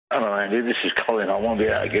Hello, Andy. This is Colin. I won't be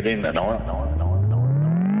able to get in tonight.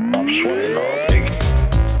 I'm sweating like a pig.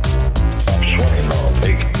 I'm sweating like a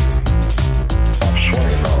pig. I'm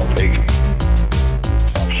sweating like a pig.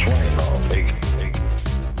 I'm sweating like a pig.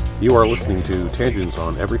 You are listening to Tangents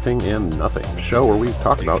on Everything and Nothing, a show where we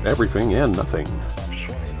talk about everything and nothing.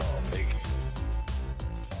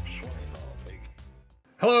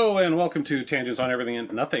 Hello and welcome to Tangents on Everything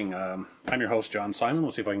and Nothing. I'm your host, John Simon.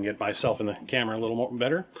 Let's see if I can get myself in the camera a little more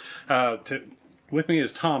better. With me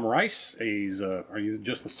is Tom Rice. He's are you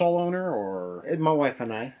just the sole owner, or my wife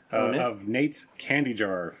and I own it. of Nate's Candy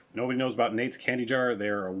Jar? If nobody knows about Nate's Candy Jar.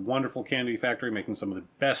 They're a wonderful candy factory making some of the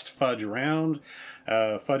best fudge around.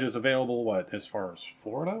 Fudge is available, as far as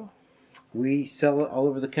Florida? We sell it all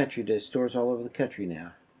over the country to stores all over the country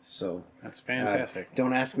now. So That's fantastic.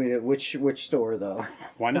 Don't ask me which store though.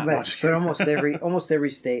 Why not? But almost every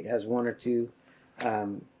state has one or two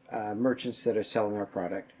merchants that are selling our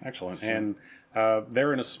product. Excellent. So. And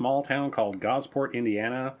they're in a small town called Gosport,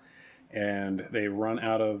 Indiana, and they run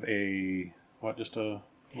out of we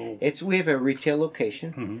have a retail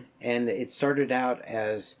location, and it started out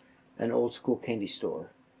as an old school candy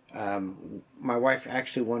store. My wife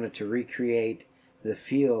actually wanted to recreate the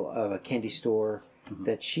feel of a candy store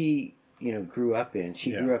that she, grew up in.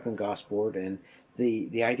 She grew up in Gosport, and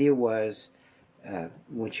the idea was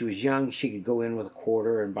when she was young, she could go in with a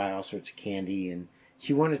quarter and buy all sorts of candy, and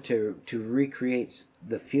she wanted to recreate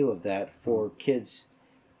the feel of that for kids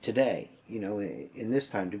today. In this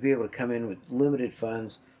time, to be able to come in with limited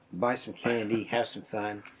funds, buy some candy, have some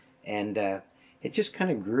fun, and it just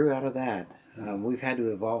kind of grew out of that. We've had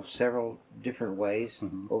to evolve several different ways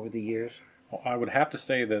over the years. Well, I would have to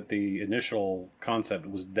say that the initial concept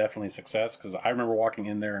was definitely a success, because I remember walking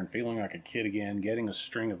in there and feeling like a kid again, getting a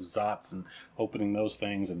string of Zots and opening those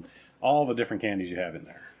things and all the different candies you have in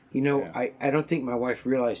there. I don't think my wife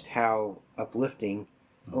realized how uplifting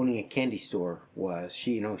owning a candy store was.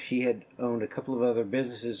 She had owned a couple of other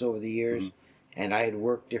businesses over the years, and I had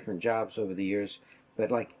worked different jobs over the years,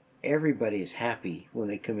 but everybody is happy when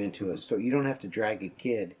they come into a store. You don't have to drag a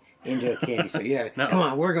kid into a candy store. Yeah, no. Come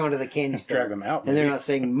on, we're going to the candy store. Drag them out, and they're not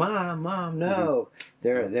saying, "Mom, no."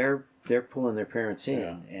 They're pulling their parents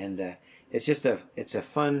in, and it's a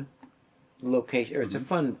fun location, or it's a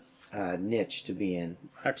fun niche to be in.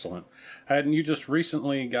 Excellent. And you just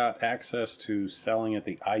recently got access to selling at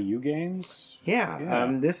the IU games.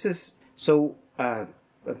 Yeah. This is so.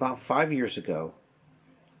 About 5 years ago,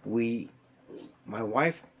 my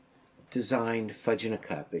wife designed Fudge in a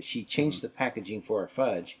Cup. She changed the packaging for our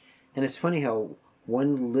fudge, and it's funny how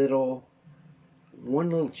one little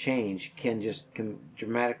change can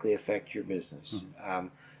dramatically affect your business.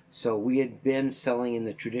 So we had been selling in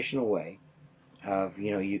the traditional way of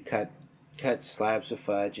you cut slabs of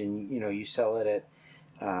fudge, and you sell it at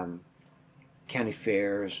county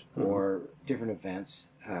fairs or different events,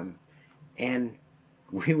 and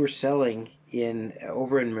we were selling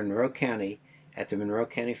over in Monroe County at the Monroe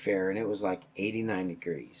County Fair, and it was like 89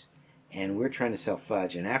 degrees. And we're trying to sell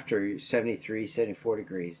fudge, and after 73, 74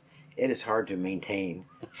 degrees, it is hard to maintain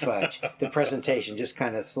fudge. The presentation just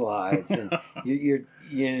kind of slides, and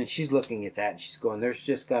she's looking at that, and she's going, "There's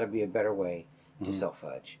just got to be a better way to sell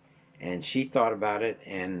fudge." And she thought about it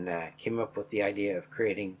and came up with the idea of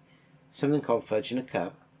creating something called Fudge in a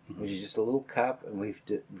Cup, which is just a little cup, and we've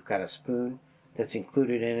got a spoon that's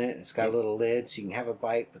included in it. It's got a little lid, so you can have a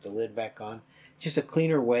bite, put the lid back on. Just a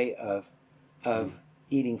cleaner way of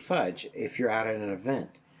eating fudge if you're out at an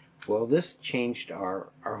event. Well, this changed our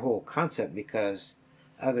whole concept, because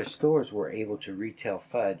other stores were able to retail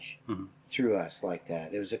fudge through us like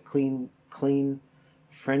that. It was a clean,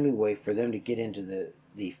 friendly way for them to get into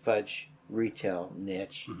the fudge retail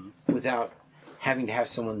niche without having to have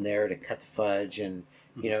someone there to cut the fudge, and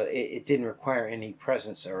it didn't require any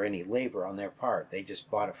presence or any labor on their part. They just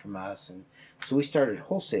bought it from us, and so we started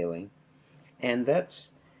wholesaling, and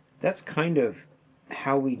that's kind of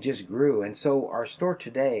how we just grew. And so our store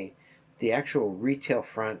today, the actual retail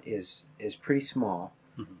front is pretty small,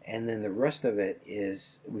 and then the rest of it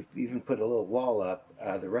is, we've even put a little wall up.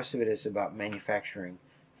 The rest of it is about manufacturing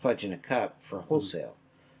Fudge in a Cup for wholesale.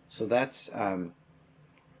 So that's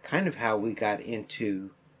kind of how we got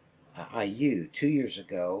into IU 2 years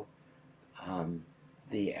ago.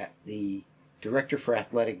 The director for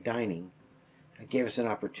athletic dining gave us an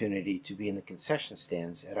opportunity to be in the concession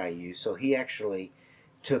stands at IU. So he actually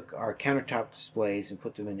took our countertop displays and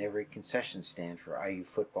put them in every concession stand for IU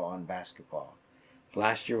football and basketball.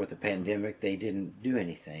 Last year with the pandemic, they didn't do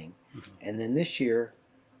anything. And then this year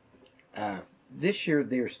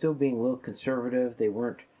they were still being a little conservative. They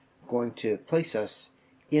weren't going to place us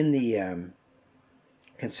in the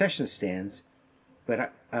concession stands,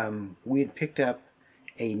 but we had picked up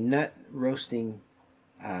a nut roasting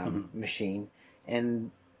machine,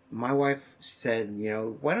 and my wife said,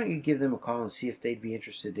 why don't you give them a call and see if they'd be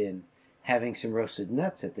interested in having some roasted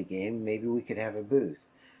nuts at the game? Maybe we could have a booth.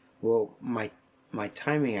 Well, my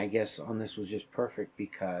timing, I guess, on this was just perfect,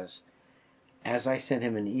 because as I sent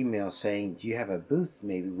him an email saying, do you have a booth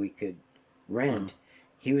maybe we could rent,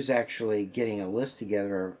 he was actually getting a list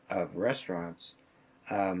together of restaurants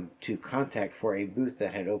to contact for a booth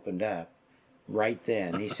that had opened up right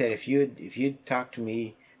then. He said, if you'd talked to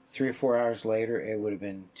me 3 or 4 hours later, it would have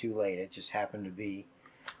been too late. It just happened to be.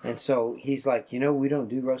 And so he's like, we don't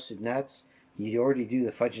do roasted nuts. You already do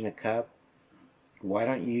the fudge in a cup. Why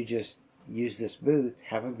don't you just use this booth,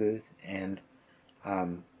 have a booth, and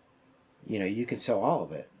you can sell all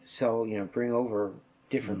of it. So bring over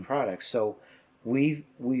different products. So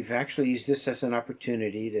we've actually used this as an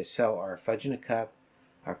opportunity to sell our fudge in a cup,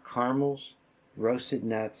 our caramels, roasted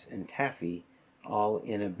nuts, and taffy, all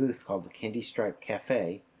in a booth called the Candy Stripe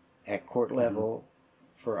Cafe at court level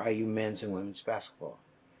for IU men's and women's basketball.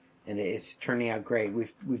 And it's turning out great.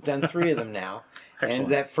 We've done 3 of them now. And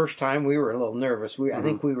that first time we were a little nervous. I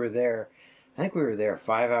think we were there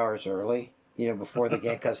 5 hours early, before the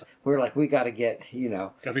game, because we were like, we got to get,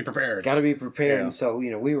 got to be prepared. Got to be prepared. Yeah. And so,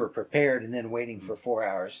 we were prepared and then waiting for 4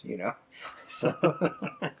 hours, So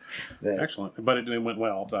Excellent. But it went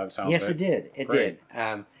well. That sounds yes, it did. It Great.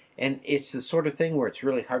 did. And it's the sort of thing where it's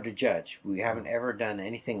really hard to judge. We haven't ever done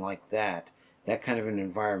anything like that kind of an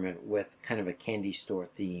environment with kind of a candy store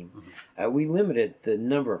theme. We limited the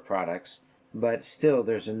number of products, but still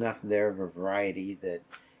there's enough there of a variety that,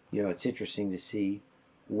 it's interesting to see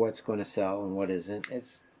what's going to sell and what isn't.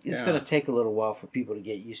 It's going to take a little while for people to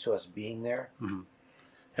get used to us being there.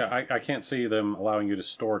 Yeah, I can't see them allowing you to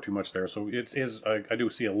store too much there. So it is. I do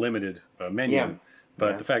see a limited menu. Yeah.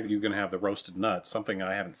 But the fact that you can have the roasted nuts, something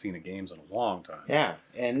I haven't seen at games in a long time. Yeah,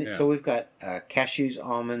 and so we've got cashews,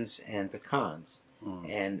 almonds, and pecans,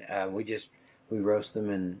 and we roast them,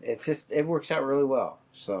 and it works out really well.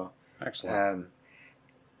 So excellent.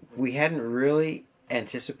 We hadn't really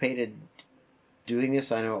anticipated doing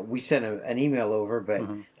this. I know we sent an email over, but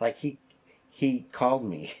like he called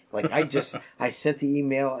me. Like I sent the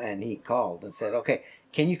email and he called and said, "Okay,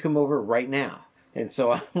 can you come over right now?" And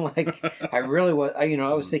so I'm like, I really was, I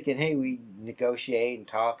was thinking, hey, we negotiate and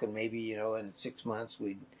talk, and maybe, in 6 months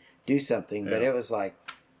we'd do something. But it was like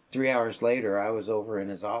 3 hours later, I was over in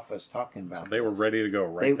his office talking about They were ready to go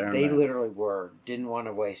right there. They literally were, didn't want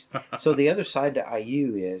to waste. So the other side to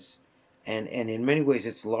IU is, and in many ways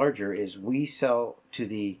it's larger, is we sell to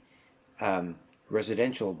the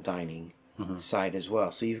residential dining side as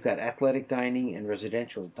well. So you've got athletic dining and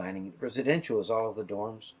residential dining. Residential is all of the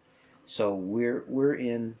dorms. So we're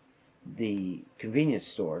in the convenience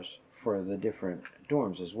stores for the different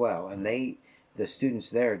dorms as well, and the students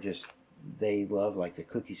there they love like the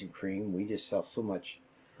cookies and cream. We just sell so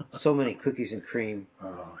many cookies and cream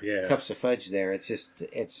cups of fudge there. It's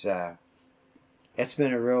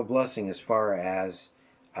been a real blessing as far as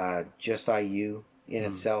just IU in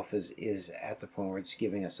itself is at the point where it's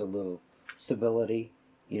giving us a little stability,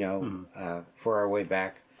 for our way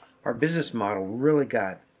back. Our business model really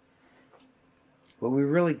got. Well, we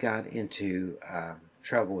really got into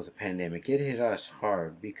trouble with the pandemic. It hit us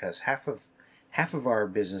hard because half of our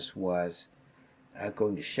business was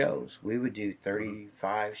going to shows. We would do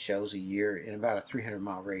 35 shows a year in about a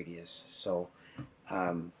 300-mile radius. So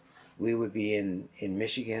we would be in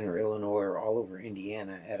Michigan or Illinois or all over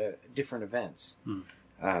Indiana at different events.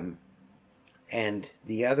 And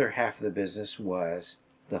the other half of the business was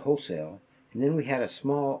the wholesale. And then we had a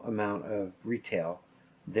small amount of retail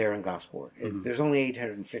there in Gosport. There's only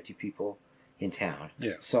 850 people in town.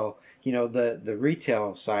 Yeah. So, the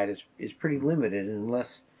retail side is pretty limited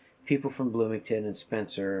unless people from Bloomington and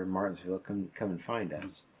Spencer and Martinsville come and find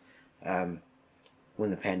us.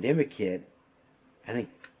 When the pandemic hit, I think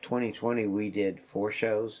 2020 we did 4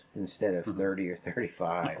 shows instead of 30 or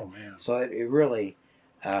 35. Oh man. So it really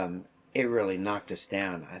knocked us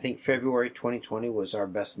down. I think February 2020 was our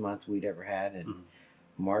best month we'd ever had, and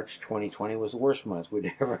March 2020 was the worst month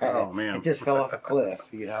we'd ever had. Oh man, it just fell off a cliff,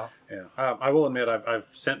 Yeah, I will admit I've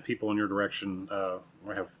sent people in your direction. I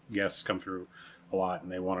have guests come through a lot,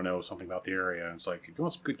 and they want to know something about the area. And it's like, if you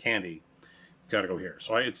want some good candy, you got to go here.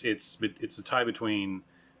 So it's a tie between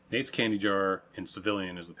Nate's Candy Jar and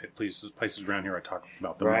Civilian is the places around here I talk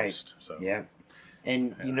about the most. So yeah,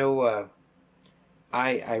 and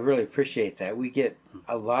I really appreciate that. We get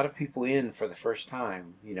a lot of people in for the first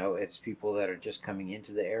time. It's people that are just coming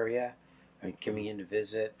into the area and coming in to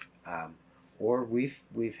visit, or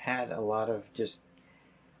we've had a lot of just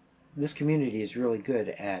this community is really good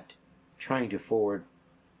at trying to forward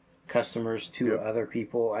customers to Yep. other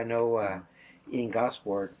people. I know in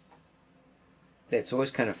Gosport, it's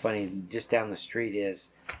always kind of funny. Just down the street is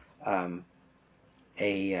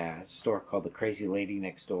a store called the Crazy Lady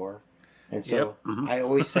Next Door, and so Yep. Mhm. I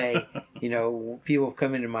always say, people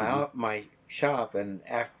come into my my shop, and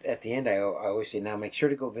at the end, I always say, now make sure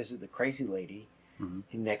to go visit the Crazy Lady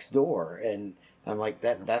next door, and I'm like,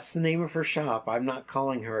 that's the name of her shop. I'm not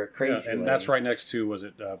calling her a crazy and lady. that's right next to, was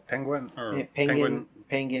it Penguin or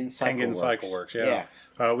Penguin Cycle Works? Yeah.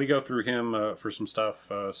 We go through him for some stuff,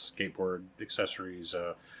 skateboard accessories.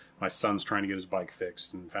 My son's trying to get his bike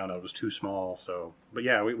fixed and found out it was too small. So, but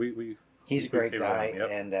yeah, we He's a great came guy,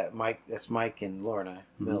 around, yep. and Mike. That's Mike and Lorna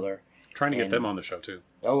Miller. Trying to get And- them on the show too.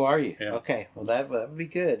 Oh, are you? Yeah. Okay. Well, that would be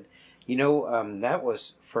good. That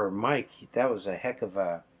was for Mike. That was a heck of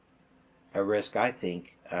a risk, I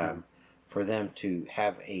think, for them to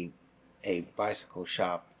have a bicycle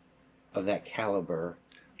shop of that caliber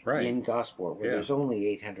Right. in Gosport, where Yeah. there's only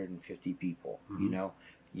 850 people.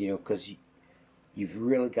 Because you've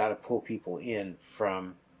really got to pull people in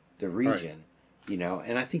from the region.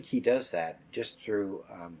 And I think he does that just through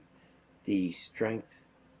the strength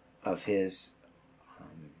of his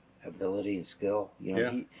ability and skill.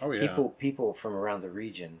 Yeah. Oh, yeah. People from around the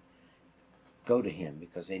region go to him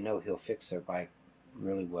because they know he'll fix their bike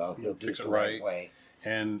really well. He'll do it fix the it right right. way.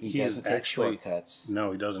 And He he doesn't is take actually shortcuts.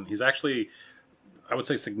 No, he doesn't. He's actually, I would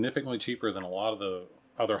say, significantly cheaper than a lot of the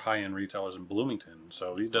other high-end retailers in Bloomington.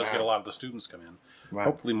 So he does get a Wow. lot of the students come in. Right.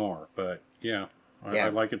 Hopefully more, but yeah, Yeah. I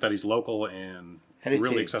like it that he's local and I do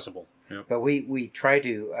really too. accessible. Yep. But we try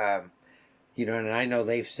to, and I know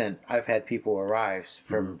I've had people arrive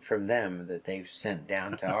from them that they've sent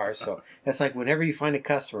down to ours. So that's like whenever you find a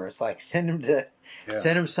customer, it's like send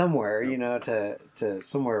them somewhere, to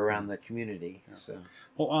somewhere around the community. So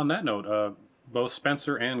Well, on that note, both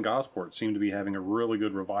Spencer and Gosport seem to be having a really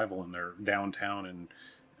good revival in their downtown and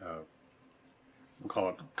we'll call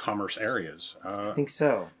it commerce areas. I think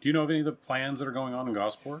so. Do you know of any of the plans that are going on in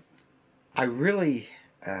Gosport? I really,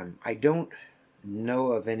 I don't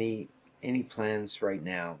know of any plans right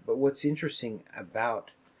now. But what's interesting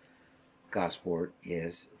about Gosport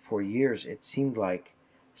is, for years, it seemed like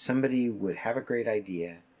somebody would have a great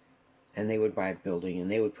idea, and they would buy a building, and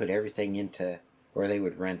they would put everything into, or they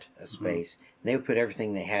would rent a space, and they would put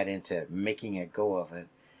everything they had into making a go of it.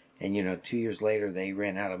 And 2 years later, they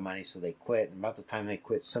ran out of money, so they quit. And about the time they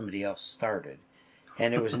quit, somebody else started.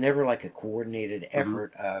 And it was never like a coordinated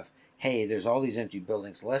effort of, hey, there's all these empty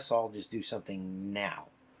buildings. Let's all just do something now.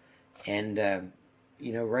 And,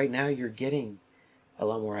 right now you're getting a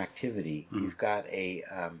lot more activity. You've got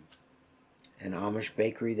an Amish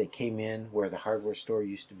bakery that came in where the hardware store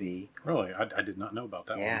used to be. Really? I did not know about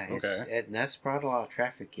that Yeah, one. Okay. and that's brought a lot of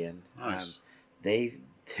traffic in. Nice.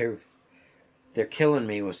 They're killing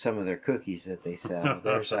me with some of their cookies that they sell.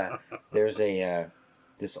 There's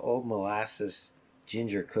this old molasses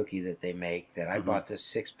ginger cookie that they make that I bought this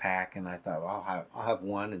 6-pack, and I thought, well, I'll have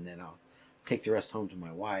one, and then I'll take the rest home to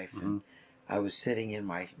my wife. And I was sitting in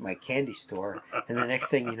my candy store, and the next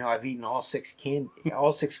thing you know, I've eaten all six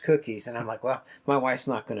cookies, and I'm like, well, my wife's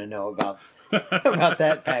not going to know about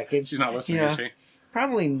that package. She's not listening, is she?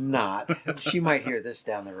 Probably not. She might hear this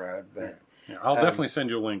down the road, but Yeah, I'll definitely send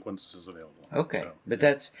you a link once this is available. okay. So, But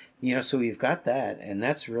that's so we've got that, and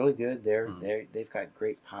that's really good. They've got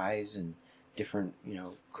great pies and different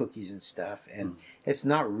cookies and stuff, and it's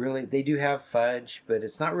not really. They do have fudge, but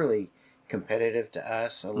it's not really competitive to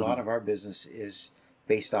us. A lot of our business is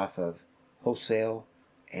based off of wholesale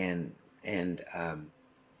and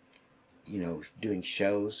doing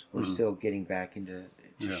shows. We're still getting back into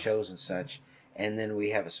shows and such, and then we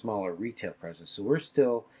have a smaller retail presence. So we're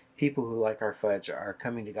still, people who like our fudge are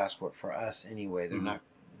coming to Gosport for us anyway. They're not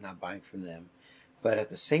buying from them, but at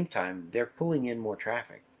the same time they're pulling in more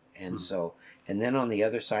traffic. And so, and then on the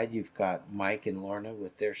other side, you've got Mike and Lorna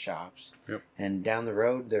with their shops. Yep. And down the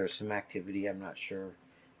road, there's some activity. I'm not sure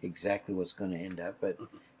exactly what's going to end up, but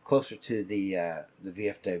closer to the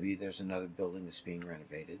VFW, there's another building that's being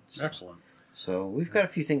renovated. So, Excellent. So we've got a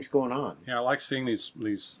few things going on. Yeah, I like seeing these.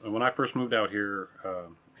 When I first moved out here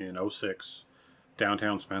in '06,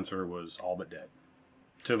 downtown Spencer was all but dead.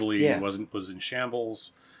 Tivoli was in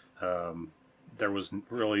shambles. There was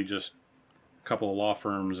really just a couple of law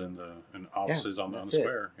firms and offices on the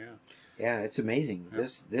square. Yeah. Yeah, it's amazing. Yeah.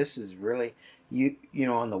 This is really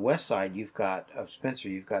on the west side of Spencer,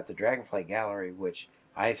 you've got the Dragonfly Gallery, which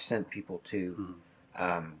I've sent people to,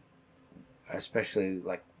 especially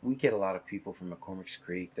like we get a lot of people from McCormick's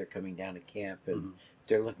Creek. They're coming down to camp and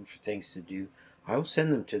they're looking for things to do. I will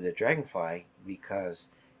send them to the Dragonfly because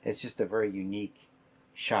it's just a very unique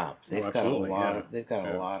shop. They've got a absolutely, lot yeah. of they've got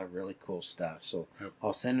Yeah. a lot of really cool stuff. So Yep.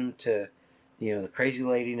 I'll send them to, the crazy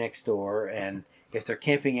lady next door, and if they're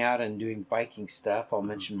camping out and doing biking stuff, I'll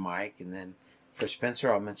mention Mike, and then for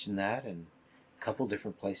Spencer, I'll mention that, and a couple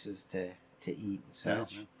different places to eat and Yeah,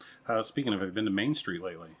 such. yeah. Speaking of, have you been to Main Street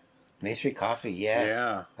lately? Main Street Coffee, yes.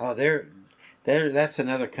 Yeah. Oh, that's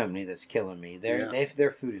another company that's killing me. Yeah.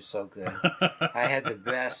 Their food is so good. I had the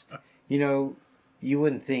best. You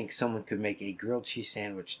wouldn't think someone could make a grilled cheese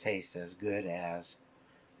sandwich taste as good as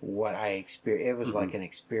what I experienced. It was like an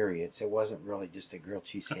experience. It wasn't really just a grilled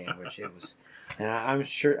cheese sandwich. It was, and I'm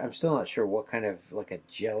still not sure what kind of like a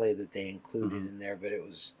jelly that they included in there, but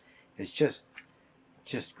it's just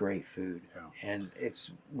great food. Yeah. And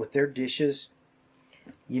it's with their dishes.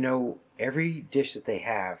 Every dish that they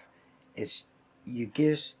have, you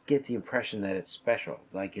just get the impression that it's special.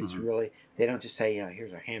 Like it's really, they don't just say,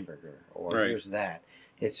 here's a hamburger or Right. here's that.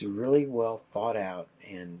 It's really well thought out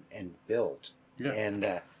and built. Yeah. And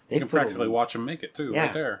You can practically watch them make it too, Yeah.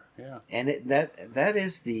 right there. Yeah. and that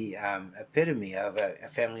is the epitome of a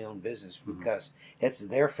family-owned business, because it's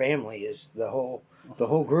their family, is the whole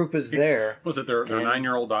group is there. Was it their And-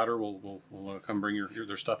 9-year-old daughter will come bring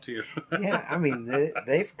their stuff to you? Yeah, I mean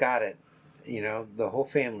they've got it. The whole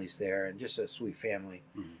family's there, and just a sweet family.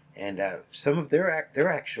 And some of they're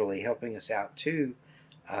actually helping us out too.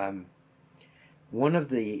 One of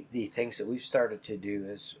the things that we've started to do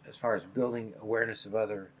as far as building awareness of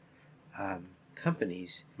other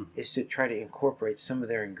companies is to try to incorporate some of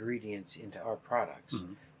their ingredients into our products.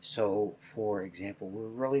 So, for example, we're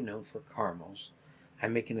really known for caramels. I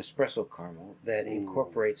make an espresso caramel that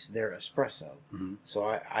incorporates their espresso. So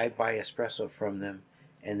I buy espresso from them,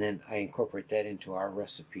 and then I incorporate that into our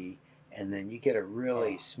recipe, and then you get a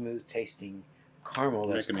really smooth tasting caramel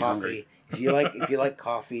that's Making me coffee. hungry. If you like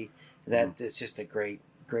coffee, that's just a great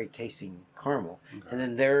tasting caramel. Okay. And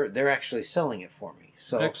then they're actually selling it for me.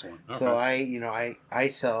 So Excellent. Okay. so I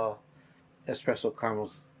sell espresso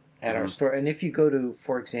caramels at our store. And if you go to,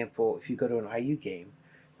 for example, if you go to an IU game,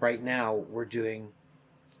 right now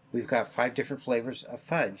we've got 5 different flavors of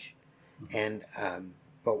fudge, and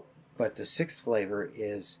but the 6th flavor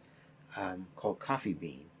is called coffee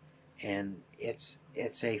bean, and it's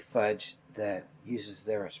a fudge that uses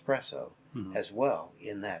their espresso as well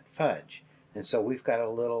in that fudge. And so we've got a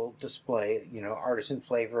little display, artisan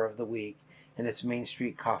flavor of the week, and it's Main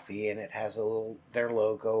Street Coffee, and it has their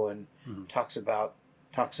logo, and talks about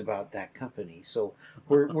that company. So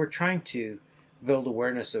we're trying to build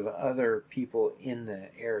awareness of other people in the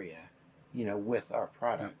area, with our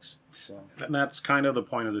products. So And that's kind of the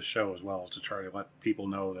point of the show as well, is to try to let people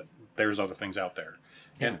know that there's other things out there.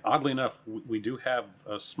 And oddly enough, we do have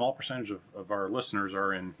a small percentage of our listeners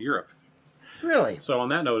are in Europe. really, So on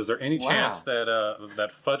that note, is there any Wow. chance that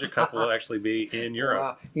that Fudge Cup will actually be in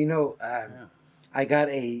Europe? I got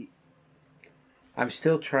I'm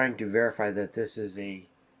still trying to verify that this is a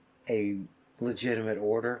legitimate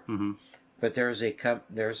order. But there's a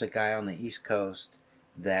guy on the East Coast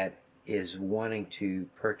that is wanting to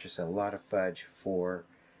purchase a lot of fudge for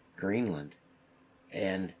Greenland,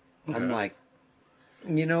 and I'm Okay. like,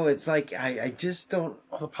 it's like I just don't.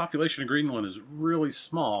 Well, the population of Greenland is really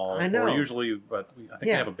small. I know. Or usually, but I think they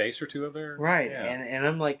Yeah. have a base or two up there. Right, Yeah. and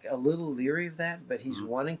I'm like a little leery of that, but he's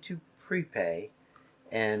wanting to prepay,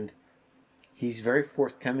 and he's very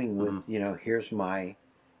forthcoming with, here's my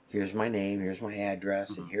name, here's my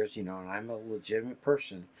address, and here's, and I'm a legitimate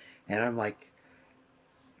person, and I'm like,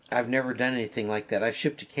 I've never done anything like that. I've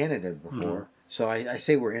shipped to Canada before, so I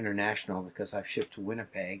say we're international because I've shipped to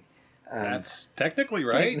Winnipeg. That's technically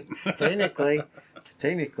right.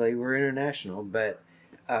 Technically, we're international, but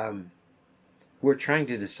we're trying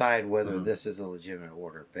to decide whether this is a legitimate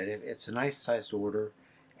order. But if it's a nice sized order,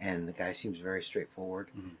 and the guy seems very straightforward,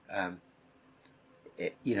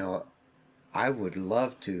 I would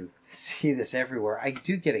love to see this everywhere. I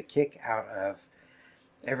do get a kick out of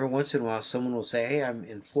every once in a while someone will say, "Hey, I'm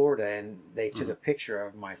in Florida," and they took a picture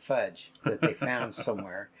of my fudge that they found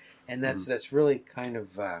somewhere, and that's really kind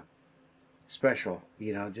of special,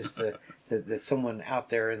 just that someone out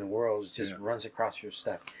there in the world just runs across your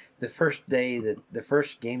stuff. The first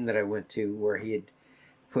game that I went to, where he had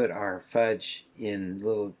put our fudge in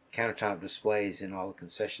little countertop displays in all the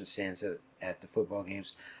concession stands at the football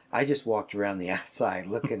games, I just walked around the outside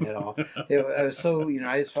looking at all. It was so,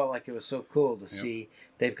 I just felt like it was so cool to see.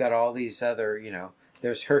 They've got all these other,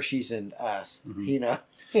 there's Hershey's and us,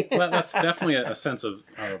 Well, that's definitely a sense of,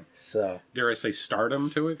 So dare I say, stardom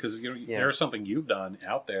to it, because there's something you've done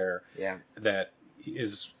out there that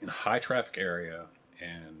is in a high traffic area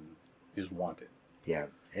and is wanted. Yeah.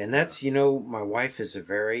 And that's, my wife is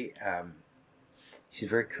she's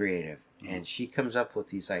very creative, and she comes up with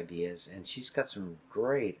these ideas, and she's got some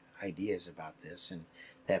great ideas about this. And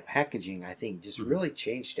that packaging, I think, just really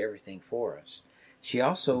changed everything for us. She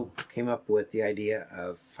also came up with the idea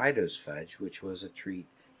of Fido's Fudge, which was a treat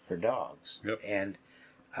for dogs. Yep. And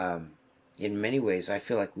in many ways, I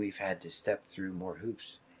feel like we've had to step through more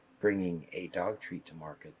hoops bringing a dog treat to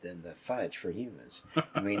market than the fudge for humans.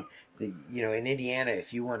 I mean, in Indiana,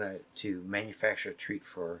 if you want to manufacture a treat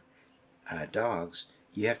for dogs,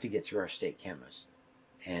 you have to get through our state chemist.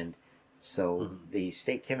 And so the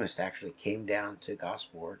state chemist actually came down to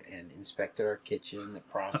Gosport and inspected our kitchen, the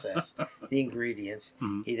process, the ingredients.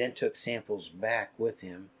 He then took samples back with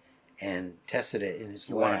him and tested it in his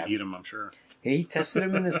You lab. want to eat them, I'm sure. He tested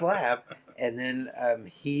them in his lab, and then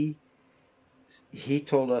he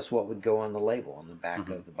told us what would go on the label on the back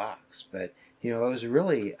of the box. But it was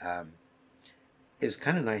really it's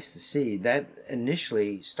kind of nice to see. That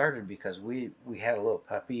initially started because we had a little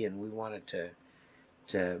puppy and we wanted to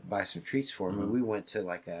buy some treats for him, and we went to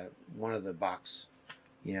like one of the box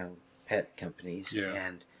pet companies,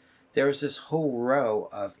 and there was this whole row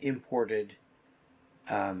of imported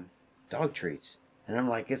dog treats, and I'm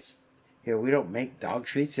like, we don't make dog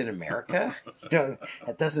treats in America.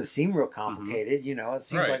 That doesn't seem real complicated. It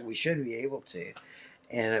seems like we should be able to.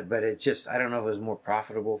 But it just, I don't know if it was more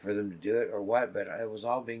profitable for them to do it or what, but it was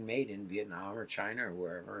all being made in Vietnam or China or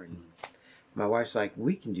wherever. And my wife's like,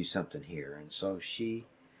 we can do something here. And so she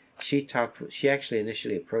actually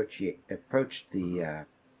initially approached the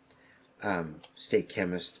state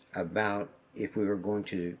chemist about if we were going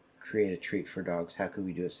to create a treat for dogs, how could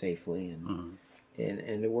we do it safely? And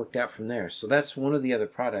it worked out from there. So that's one of the other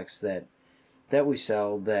products that we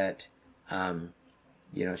sell that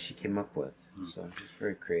she came up with. So it's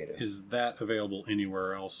very creative. Is that available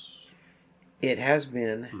anywhere else? It has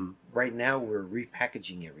been. Right now we're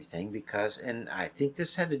repackaging everything because, and I think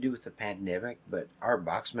this had to do with the pandemic, but our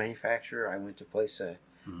box manufacturer, I went to place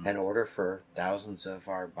an order for thousands of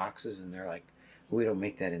our boxes, and they're like, we don't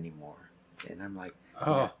make that anymore. And I'm like,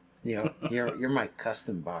 you're my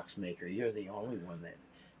custom box maker. You're the only one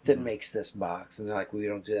that makes this box. And they're like, we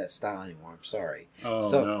don't do that style anymore. I'm sorry.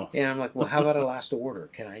 No. And I'm like, well, how about a last order?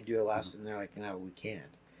 Can I do a last? And they're like, no, we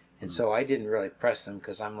can't. And so I didn't really press them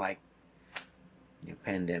because I'm like,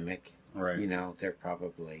 pandemic. Right. They're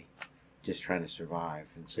probably just trying to survive,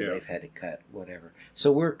 and so they've had to cut whatever.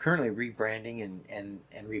 So we're currently rebranding and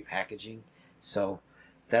repackaging. So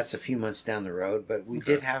that's a few months down the road. But we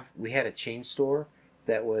had a chain store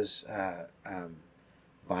that was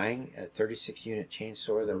buying a 36-unit chain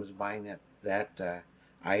store that was buying that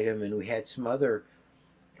item, and we had some other.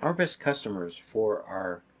 Our best customers for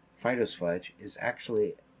our Fido's Fudge is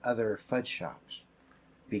actually other fudge shops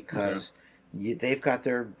because they've got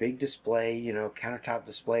their big display, countertop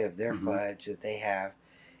display of their fudge that they have,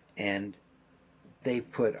 and they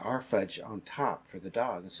put our fudge on top for the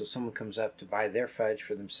dog. And so someone comes up to buy their fudge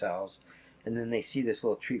for themselves, and then they see this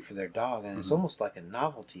little treat for their dog, and it's almost like a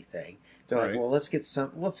novelty thing. They're like, well, let's get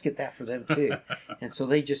that for them too. And so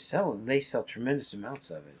they just sell them. They sell tremendous amounts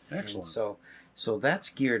of it. Excellent. And so that's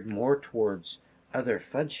geared more towards other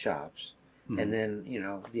fudge shops, and then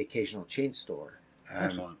the occasional chain store.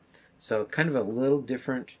 Excellent. So kind of a little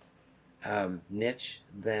different niche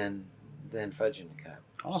than Fudge in the Cup.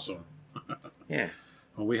 Awesome. Yeah.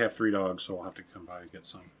 Well, we have 3 dogs, so we'll have to come by and get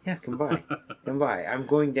some. Yeah, come by. Come by. I'm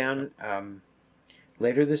going down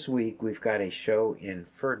later this week. We've got a show in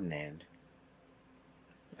Ferdinand.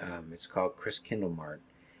 It's called Chris Kindle Mart,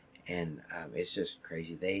 and it's just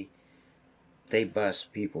crazy. They bus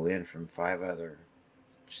people in from 5 other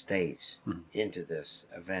states into this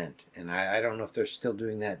event, and I don't know if they're still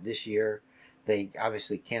doing that this year. They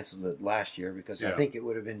obviously canceled it last year because I think it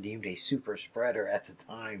would have been deemed a super spreader at the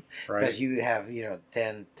time, because you have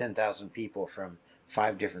 10,000 people from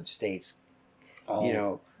 5 different states,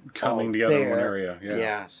 all coming together in one area.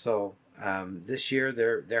 Yeah. So this year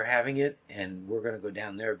they're having it, and we're going to go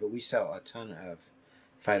down there. But we sell a ton of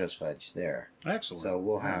Fido's Fudge there. Excellent. So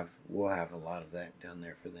we'll have a lot of that down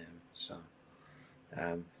there for them. So.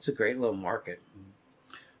 It's a great little market.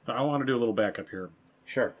 I want to do a little backup here.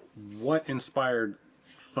 Sure. What inspired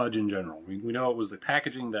fudge in general? We know it was the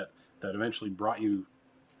packaging that eventually brought you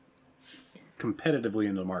competitively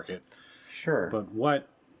into the market. Sure. But what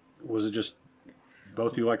was it? Just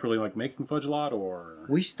both of you really like making fudge a lot, or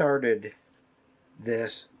we started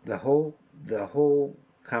this. The whole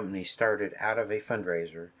company started out of a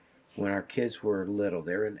fundraiser when our kids were little.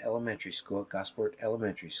 They were in elementary school, Gosport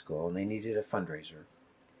Elementary School, and they needed a fundraiser.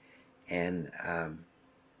 And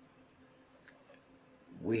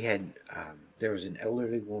we had there was an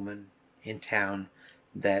elderly woman in town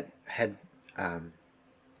that had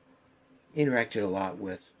interacted a lot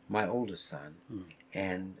with my oldest son,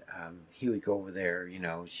 and he would go over there. You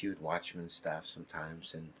know, she would watch him and stuff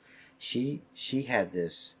sometimes, and she had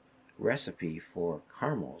this recipe for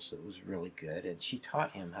caramels that was really good, and she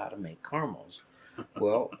taught him how to make caramels.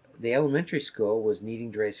 Well, the elementary school was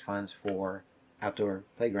needing to raise funds for outdoor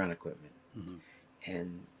playground equipment,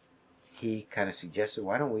 and he kind of suggested,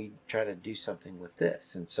 why don't we try to do something with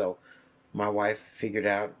this? And so my wife figured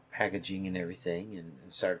out packaging and everything, and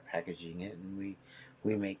started packaging it, and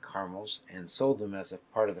we made caramels and sold them as a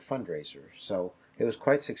part of the fundraiser. So it was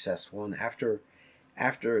quite successful, and after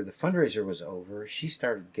the fundraiser was over, she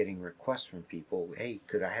started getting requests from people, hey,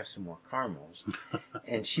 could I have some more caramels?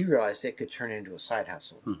 And she realized it could turn into a side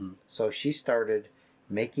hustle. So she started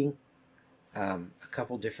making a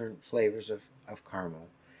couple different flavors of caramel,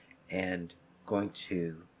 and going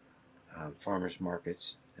to farmers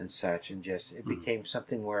markets and such, and just it became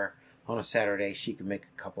something where on a Saturday she could make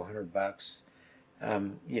a couple $100,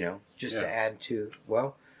 you know, just to add to.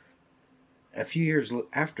 Well, a few years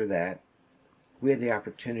after that, we had the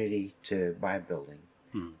opportunity to buy a building,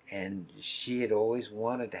 and she had always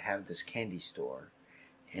wanted to have this candy store,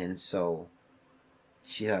 and so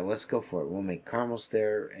she thought, let's go for it. We'll make caramels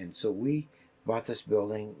there. And so we bought this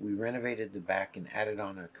building, we renovated the back and added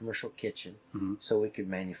on a commercial kitchen so we could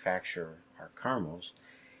manufacture our caramels.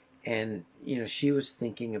 And, you know, she was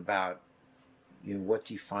thinking about, you know, what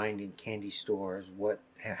do you find in candy stores?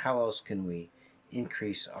 How else can we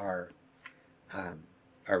increase our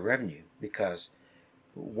revenue? Because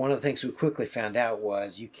one of the things we quickly found out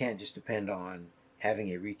was you can't just depend on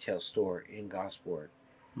having a retail store in Gosport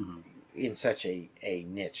in such a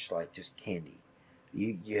niche like just candy.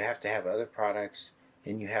 You have to have other products,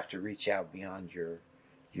 and you have to reach out beyond your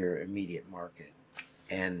immediate market.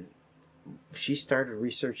 And she started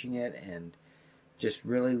researching it and just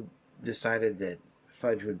really decided that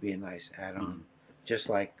fudge would be a nice add-on, just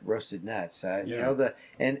like roasted nuts. You know,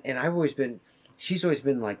 and I've always been, she's always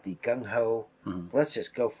been like the gung-ho, let's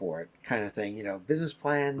just go for it kind of thing. You know, business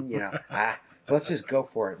plan, you know, let's just go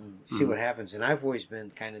for it and see what happens. And I've always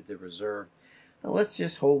been kind of the reserved, well, let's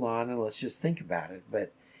just hold on and let's just think about it.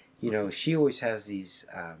 But, you know, she always has these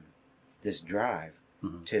this drive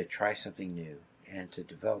to try something new and to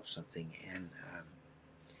develop something. And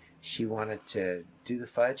she wanted to do the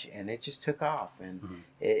fudge, and it just took off. And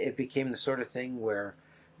it became the sort of thing where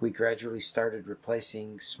we gradually started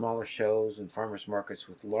replacing smaller shows and farmers markets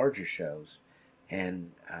with larger shows.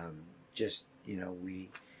 And just, you know,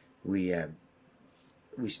 we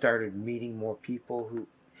started meeting more people who.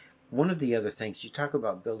 One of the other things, you talk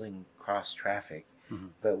about building cross traffic,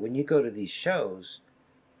 but when you go to these shows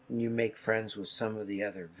and you make friends with some of the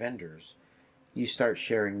other vendors, you start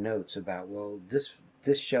sharing notes about, well, this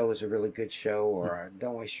show is a really good show, or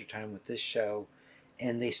don't waste your time with this show,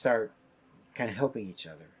 and they start kind of helping each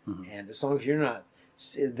other. And as long as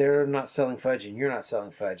they're not selling fudge and you're not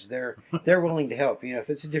selling fudge, they're willing to help. You know, if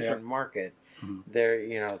it's a different market, they're,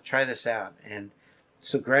 you know, try this out. And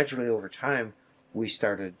so gradually over time, we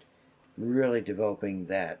started really developing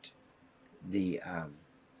the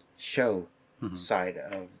show side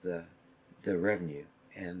of the revenue,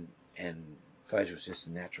 and fudge was just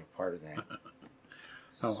a natural part of that.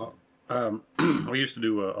 We used to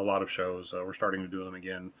do a lot of shows. We're starting to do them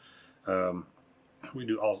again. We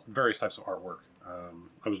do all various types of artwork.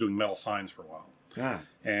 I was doing metal signs for a while,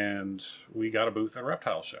 and we got a booth at a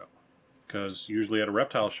reptile show, because usually at a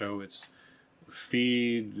reptile show it's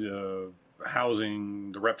feed,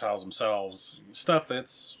 housing, the reptiles themselves, stuff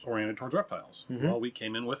that's oriented towards reptiles. Well, we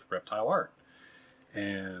came in with reptile art,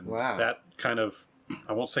 and that kind of,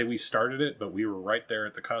 I won't say we started it, but we were right there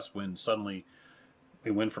at the cusp when suddenly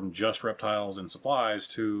it went from just reptiles and supplies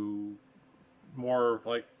to more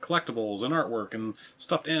like collectibles and artwork and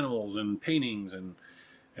stuffed animals and paintings and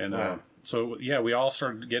so yeah, we all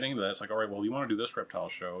started getting into that. It's like, all right, well, you want to do this reptile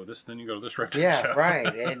show, then you go to this reptile show. Right.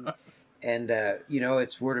 And you know,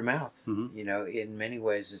 it's word of mouth. You know, in many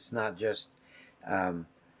ways, it's not just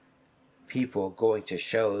people going to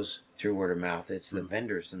shows through word of mouth. It's the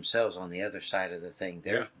vendors themselves on the other side of the thing.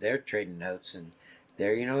 They're trading notes, and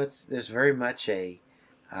they're, you know, there's very much a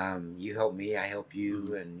you help me, I help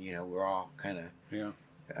you, and you know, we're all kind of.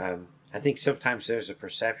 I think sometimes there's a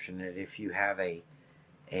perception that if you have a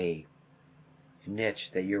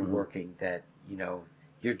niche that you're working, that, you know,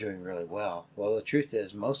 you're doing really well. Well, the truth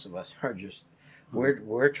is, most of us are just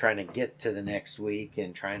we're trying to get to the next week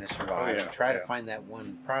and trying to survive and try to find that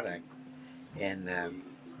one product, and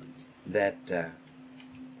that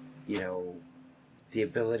you know, the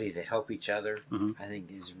ability to help each other, Mhm. I think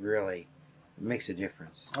is really makes a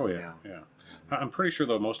difference. Oh you yeah, know. yeah. I'm pretty sure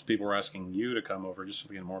though most people were asking you to come over just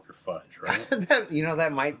to get more of your fudge, right?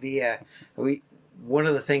 That might be one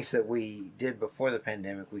of the things that we did before the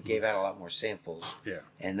pandemic. We gave out a lot more samples, Yeah.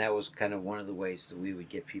 and that was kind of one of the ways that we would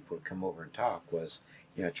get people to come over and talk was,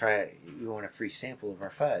 try, you want a free sample of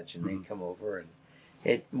our fudge, and they'd come over, and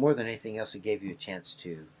it, more than anything else, it gave you a chance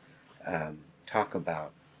to talk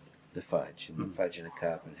about the fudge and the fudge in a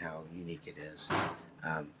cup and how unique it is.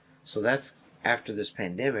 So that's, after this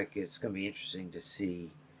pandemic, it's going to be interesting to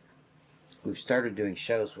see. We've started doing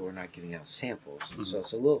shows where we're not giving out samples, so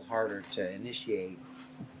it's a little harder to initiate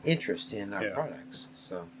interest in our products.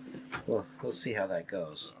 So we'll see how that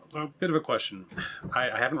goes. A bit of a question.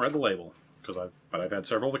 I haven't read the label but I've had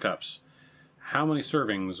several of the cups. How many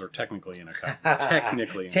servings are technically in a cup?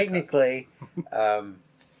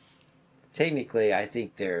 Technically, I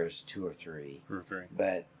think there's 2 or 3. 2 or 3.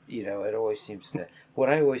 But it always seems to. What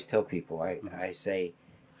I always tell people, I say,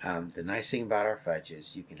 the nice thing about our fudge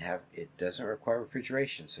is you can have. It doesn't require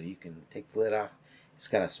refrigeration, so you can take the lid off. It's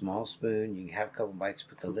got a small spoon. You can have a couple bites,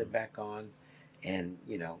 put the lid back on, and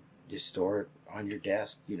just store it on your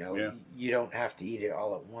desk. You don't have to eat it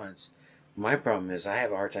all at once. My problem is I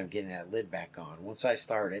have a hard time getting that lid back on. Once I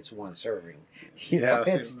start, it's one serving. I have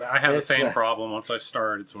the same problem. Once I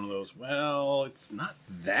start, it's one of those, well, it's not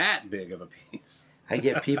that big of a piece. I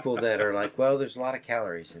get people that are like, well, there's a lot of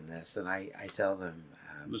calories in this. And I tell them.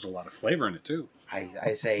 There's a lot of flavor in it, too.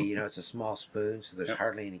 I say, it's a small spoon, so there's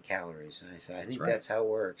hardly any calories. And I said, I think that's how it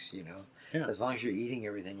works, Yeah. As long as you're eating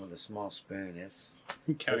everything with a small spoon, it's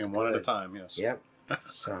counting them one at a time, yes. Yep.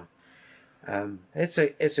 So... it's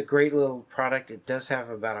a great little product. It does have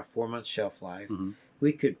about a 4-month shelf life. Mm-hmm.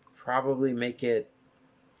 We could probably make it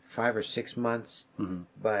 5 or 6 months,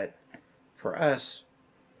 but for us,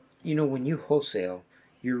 when you wholesale,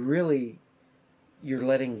 you're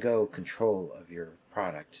letting go control of your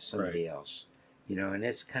product to somebody else, and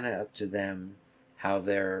it's kind of up to them how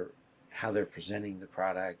they're presenting the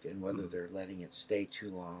product and whether they're letting it stay too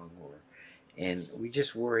long, and we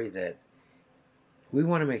just worry that. We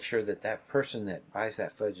want to make sure that that person that buys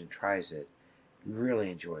that fudge and tries it really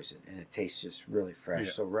enjoys it and it tastes just really fresh.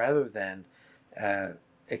 Yeah. So rather than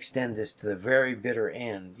extend this to the very bitter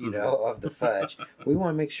end, of the fudge, we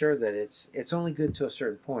want to make sure that it's only good to a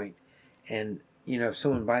certain point. And if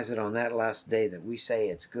someone buys it on that last day that we say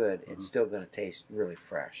it's good, it's still going to taste really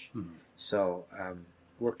fresh. So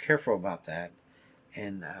we're careful about that,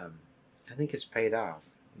 and I think it's paid off.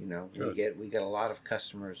 We get a lot of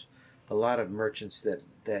customers. A lot of merchants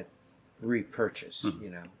that repurchase,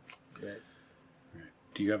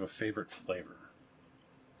 Do you have a favorite flavor?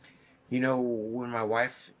 When my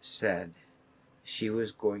wife said she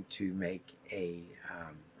was going to make a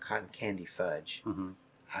cotton candy fudge,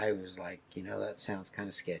 I was like, that sounds kind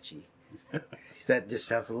of sketchy. That just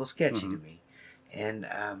sounds a little sketchy to me. And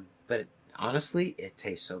but honestly, it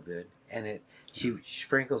tastes so good, and she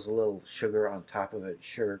sprinkles a little sugar on top of it,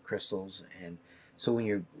 sugar crystals, and so when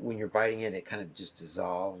you're biting it, it kind of just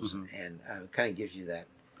dissolves and kind of gives you that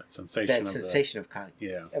sensation of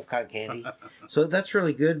cotton candy. So that's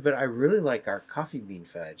really good. But I really like our coffee bean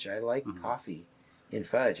fudge. I like coffee in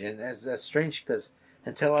fudge, and that's strange because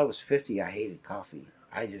until I was 50, I hated coffee.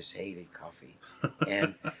 I just hated coffee,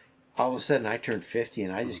 and all of a sudden I turned 50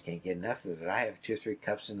 and I just can't get enough of it. I have 2 or 3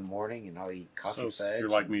 cups in the morning, and I'll eat coffee fudge. So you're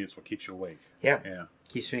like me; it's what keeps you awake. Yeah. Yeah.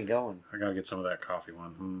 Keeps me going. I gotta get some of that coffee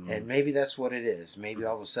one. And maybe that's what it is. Maybe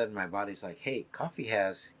all of a sudden my body's like, hey, coffee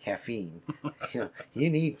has caffeine. You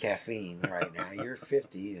need caffeine right now. You're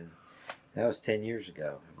 50, and that was 10 years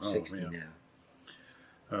ago. I'm 60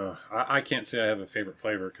 now. I can't say I have a favorite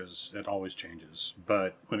flavor because it always changes.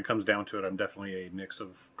 But when it comes down to it, I'm definitely a mix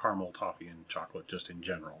of caramel, toffee, and chocolate just in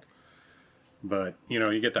general. But,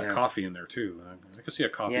 you get that coffee in there, too. I could see a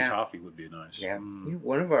coffee toffee would be nice. Yeah.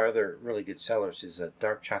 One of our other really good sellers is a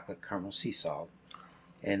dark chocolate caramel sea salt.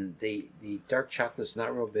 And the dark chocolate's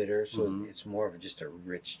not real bitter, so it's more of just a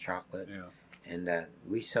rich chocolate. Yeah. And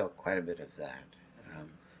we sell quite a bit of that.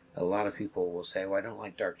 A lot of people will say, well, I don't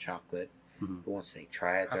like dark chocolate. But once they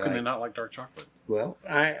try it, how can they not like dark chocolate? Well,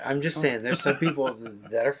 I'm just saying, there's some people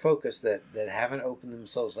that are focused that haven't opened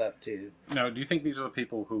themselves up to. Now, do you think these are the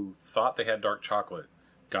people who thought they had dark chocolate,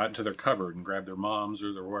 got into their cupboard and grabbed their mom's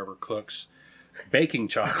or their whoever cooks baking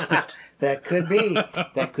chocolate? That could be.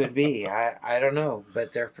 That could be. I don't know.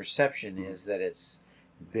 But their perception is that it's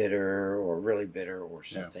bitter or really bitter or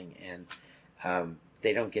something. And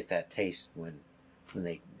they don't get that taste when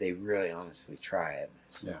they really honestly try it.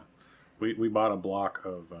 So. Yeah. We bought a block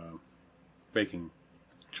of baking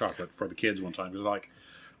chocolate for the kids one time. It was like,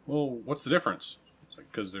 well, what's the difference? It's like,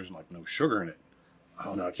 because there's like no sugar in it.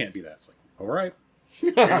 Oh no, it can't be that. It's like, all right, here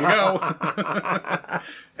you go.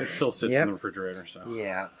 It still sits in the refrigerator. So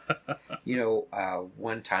yeah.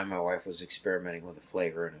 One time my wife was experimenting with a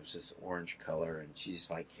flavor, and it was this orange color, and she's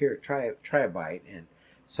like, "Here, try a bite." And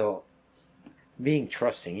so, being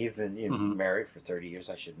trusting, you've been married for 30 years,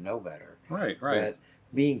 I should know better. Right. But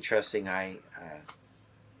being trusting, I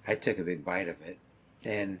took a big bite of it,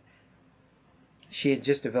 and she had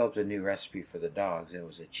just developed a new recipe for the dogs. It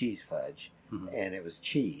was a cheese fudge, and it was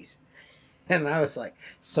cheese. And I was like,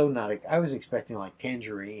 I was expecting like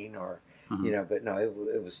tangerine or, but no,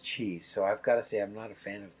 it was cheese. So I've got to say, I'm not a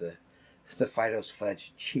fan of the Fido's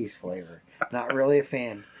Fudge cheese flavor. Not really a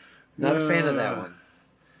fan. Not a fan of that one.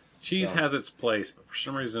 Cheese has its place, but for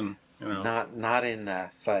some reason, Not in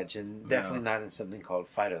fudge, and definitely not in something called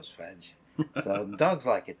Fido's Fudge. So dogs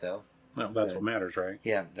like it though. No, that's what matters, right?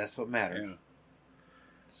 Yeah, that's what matters. Yeah.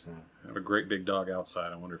 So, I have a great big dog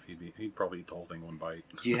outside. I wonder if he'd probably eat the whole thing in one bite.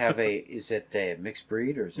 do you have is it a mixed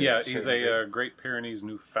breed or is it? Yeah, he's a Great Pyrenees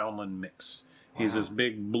Newfoundland mix. He's this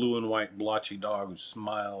big blue and white blotchy dog who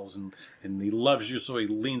smiles and he loves you, so he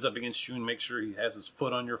leans up against you and makes sure he has his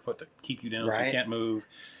foot on your foot to keep you down so you can't move,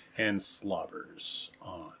 and slobbers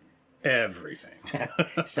on everything.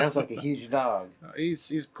 Sounds like a huge dog.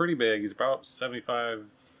 He's pretty big. He's about 75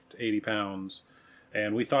 to 80 pounds.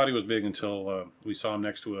 And we thought he was big until we saw him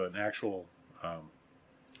next to an actual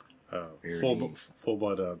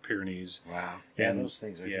full-blood Pyrenees. Wow. Yeah, those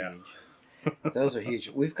things are huge. Those are huge.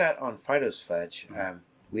 We've got on Fido's Fudge,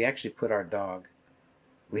 we actually put our dog,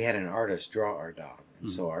 we had an artist draw our dog. And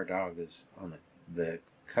so our dog is on the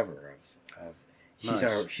cover of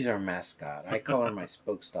she's our mascot. I call her my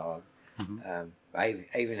spokes dog. I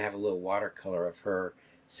even have a little watercolor of her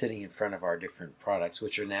sitting in front of our different products,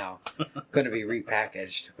 which are now going to be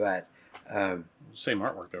repackaged. But same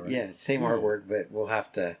artwork, though, right? Yeah, same artwork. But I'll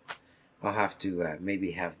have to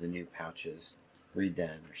maybe have the new pouches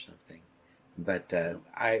redone or something. But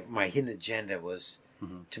my hidden agenda was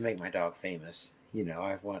to make my dog famous.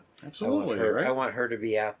 I want her to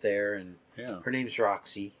be out there, and her name's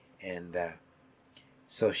Roxy, and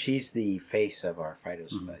so she's the face of our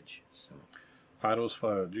Fido's Fudge. So Fido's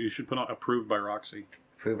Fudge. You should put on approved by Roxy.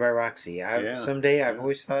 Approved by Roxy. Someday I've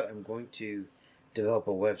always thought I'm going to develop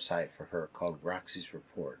a website for her called Roxy's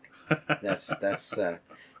Report. That's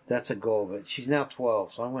a goal, but she's now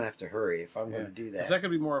 12, so I'm going to have to hurry if I'm going to do that. Is that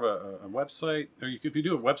going to be more of a website? Or if you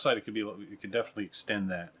do a website, you could definitely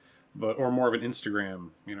extend that, or more of an Instagram.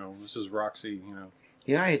 This is Roxy.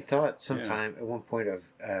 I had thought sometime at one point of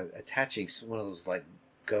attaching one of those like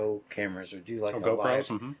Go cameras, or do like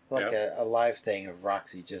a live thing of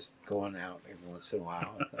Roxy just going out every once in a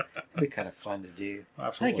while. It'd be kind of fun to do.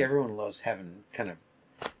 Absolutely. I think everyone loves having kind of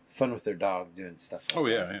fun with their dog doing stuff like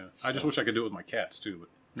that. So. I just wish I could do it with my cats too,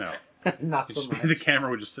 but no. Not so much. The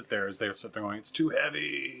camera would just sit there as they sit there going, "It's too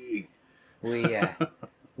heavy."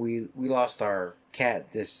 We lost our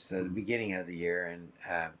cat the beginning of the year, and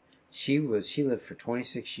she lived for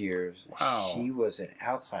 26 years. Wow. She was an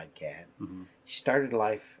outside cat. She started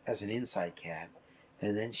life as an inside cat,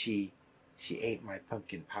 and then she ate my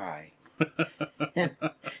pumpkin pie. and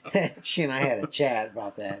she and I had a chat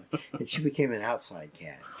about that, and she became an outside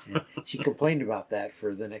cat. And she complained about that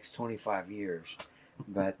for the next 25 years.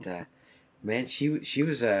 But man, she was she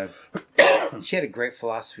had a great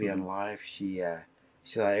philosophy on life. She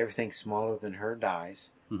thought everything smaller than her dies.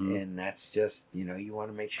 And that's just, you want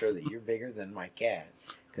to make sure that you're bigger than my cat,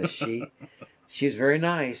 because she was very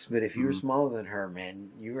nice, but if you were smaller than her,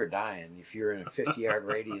 man, you were dying if you were in a 50-yard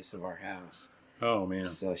radius of our house. Oh, man.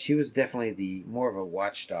 So she was definitely more of a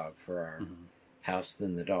watchdog for our house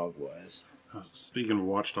than the dog was. Speaking of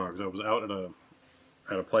watchdogs, I was out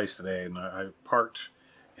at a place today, and I parked,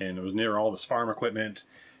 and it was near all this farm equipment,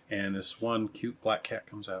 and this one cute black cat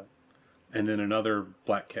comes out. And then another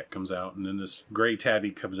black cat comes out, and then this gray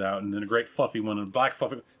tabby comes out, and then a great fluffy one, and a black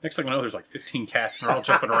fluffy. Next thing I know, there's like 15 cats, and they're all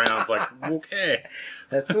jumping around. It's like, okay.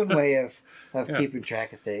 That's one way of keeping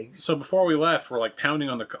track of things. So before we left, we're like pounding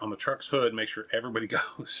on the truck's hood, make sure everybody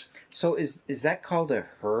goes. So is that called a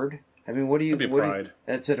herd? I mean, what do you? It'd be a pride.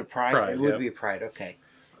 Is it a pride? Pride, it would be a pride. Okay.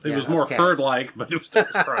 It was more herd-like, but it was still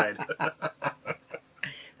pride.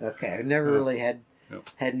 Okay, I've never really had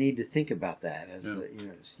need to think about that, as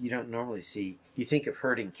you don't normally see. You think of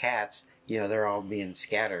herding cats, they're all being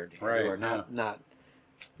scattered, or not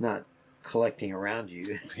collecting around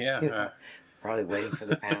you. Probably waiting for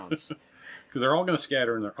the pounce. Because they're all going to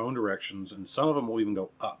scatter in their own directions, and some of them will even go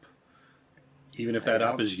up, even if that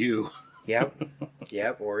up is you. Yep,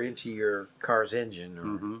 or into your car's engine.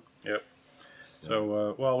 Or, Yep.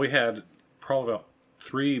 So, we had probably about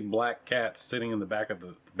 3 black cats sitting in the back of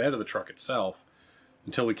the bed of the truck itself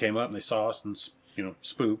until we came up and they saw us and, you know,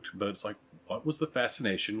 spooked. But it's like, what was the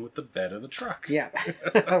fascination with the bed of the truck? Yeah.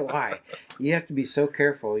 Why? You have to be so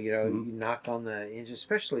careful. You know, you knock on the engine,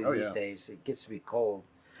 especially these days. It gets to be cold.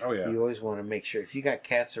 Oh, yeah. You always want to make sure, if you got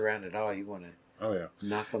cats around at all, you want to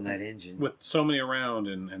knock on that engine. With so many around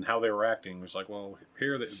and how they were acting, it was like, well,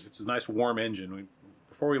 here, it's a nice warm engine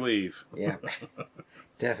before we leave. Yeah,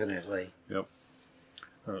 definitely. Yep.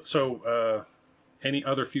 So, any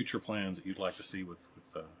other future plans that you'd like to see with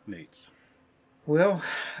Nate's? Well,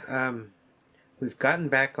 we've gotten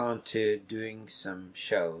back onto doing some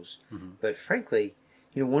shows, but frankly,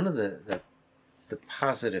 you know, one of the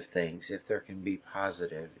positive things, if there can be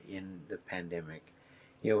positive in the pandemic,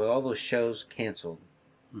 you know, with all those shows canceled,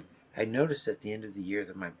 I noticed at the end of the year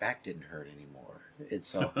that my back didn't hurt anymore. And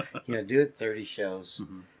so, you know, doing 30 shows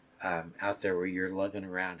out there where you're lugging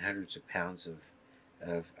around hundreds of pounds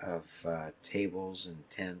of tables and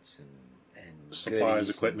tents and supplies,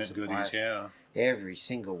 equipment, goodies, every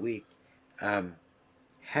single week,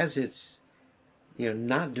 has its, you know,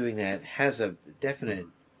 not doing that has a definite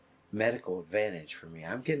medical advantage for me.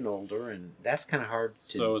 I'm getting older, and that's kind of hard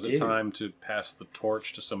to do. So is it time to pass the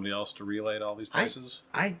torch to somebody else to relay to all these places?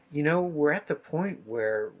 You know, we're at the point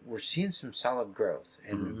where we're seeing some solid growth.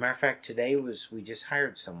 And as a matter of fact, we just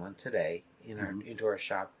hired someone today into our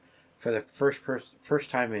shop for the first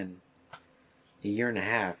time in a year and a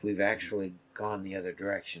half. We've actually gone the other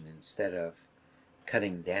direction. Instead of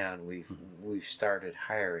cutting down, we've started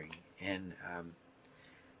hiring. And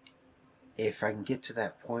if I can get to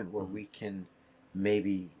that point where we can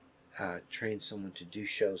maybe train someone to do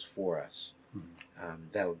shows for us,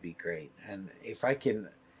 that would be great. And if I can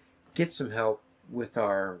get some help with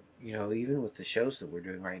our, you know, even with the shows that we're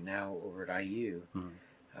doing right now over at IU,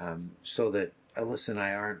 so that Alyssa and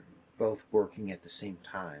I aren't both working at the same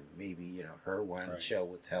time. Maybe, you know, her one show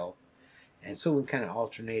with help, and so we can kind of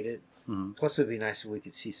alternate it. Plus, it'd be nice if we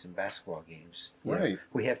could see some basketball games. You know,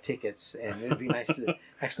 we have tickets, and it'd be nice to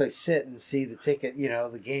actually sit and see the ticket, you know,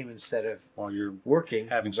 the game instead of while you're working,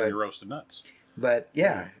 having some of your roasted nuts. But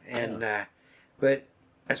but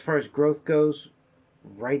as far as growth goes,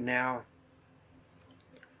 right now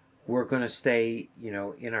we're going to stay, you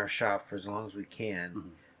know, in our shop for as long as we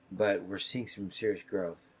can. But we're seeing some serious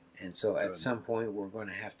growth, and so at some point we're going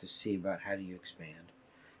to have to see about how do you expand.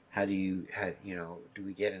 How do you know, do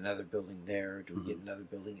we get another building there? Do we get another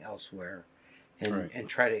building elsewhere? And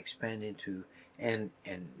try to expand into, and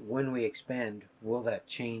when we expand, will that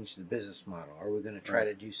change the business model? Are we going to try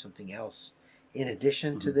to do something else in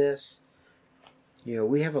addition to this? You know,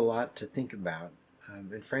 we have a lot to think about.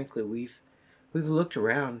 And frankly, we've looked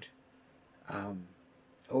around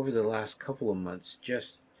over the last couple of months,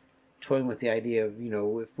 just toying with the idea of, you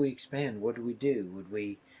know, if we expand, what do we do? Would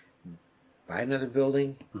we buy another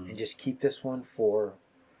building and just keep this one for,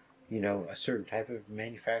 you know, a certain type of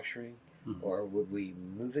manufacturing, or would we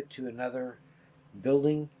move it to another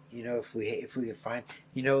building? You know, if we could find,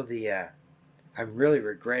 you know, I'm really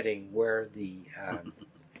regretting where the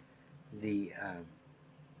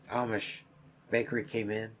Amish bakery came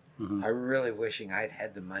in. I'm really wishing I'd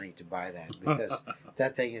had the money to buy that, because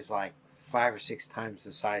that thing is like 5 or 6 times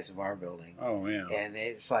the size of our building. Oh yeah. And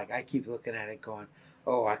it's like I keep looking at it going,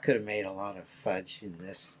 oh, I could have made a lot of fudge in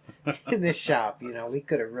this shop. You know, we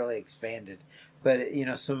could have really expanded. But you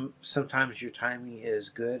know, sometimes your timing is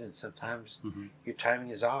good, and sometimes your timing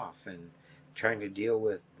is off. And trying to deal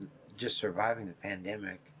with just surviving the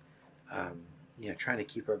pandemic, you know, trying to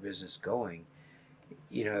keep our business going.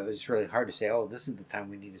 You know, it's really hard to say, oh, this is the time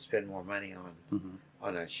we need to spend more money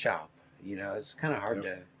on a shop. You know, it's kind of hard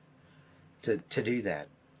to do that.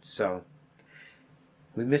 So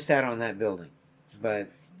we missed out on that building.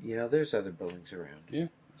 But, you know, there's other buildings around. Yeah.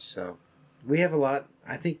 So we have a lot,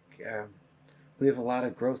 I think we have a lot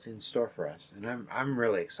of growth in store for us. And I'm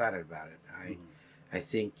really excited about it. I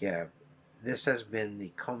think this has been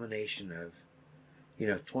the culmination of, you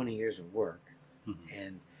know, 20 years of work.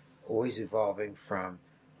 And always evolving from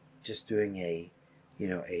just doing a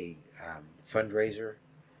fundraiser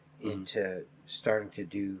into starting to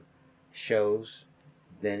do shows,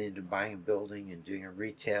 then into buying a building and doing a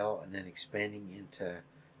retail, and then expanding into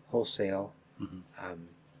wholesale,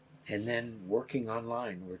 and then working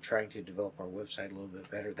online. We're trying to develop our website a little bit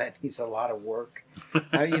better. That needs a lot of work.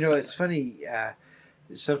 You know, it's funny.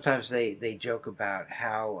 Sometimes they joke about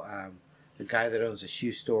how the guy that owns a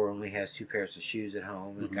shoe store only has 2 pairs of shoes at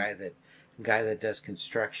home. And the guy that does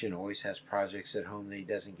construction always has projects at home that he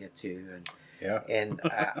doesn't get to. And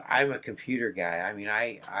I'm a computer guy. I mean,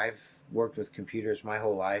 I've worked with computers my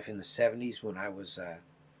whole life. In the 70s, when I was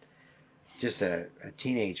just a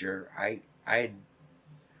teenager, I had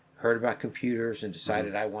heard about computers and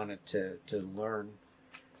decided I wanted to learn,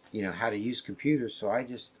 how to use computers. So I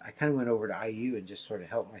kind of went over to IU and just sort of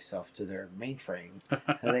helped myself to their mainframe.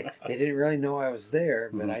 And they didn't really know I was there,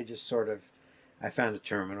 but I just I found a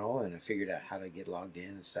terminal and I figured out how to get logged in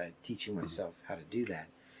and started teaching myself how to do that.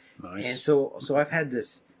 Nice. And so I've had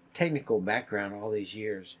this technical background all these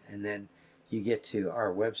years, and then you get to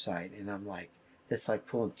our website and I'm like, it's like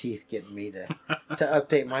pulling teeth getting me to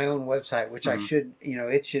update my own website, which I should,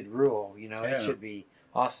 it should rule, it should be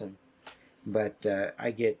awesome. But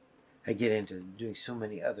I get into doing so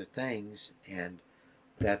many other things, and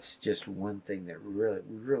that's just one thing that we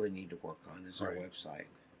really need to work on is our website.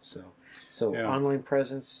 So online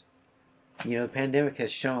presence, the pandemic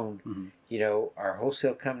has shown, our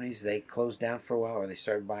wholesale companies, they closed down for a while, or they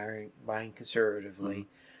started buying conservatively.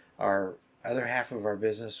 Our other half of our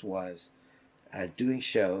business was doing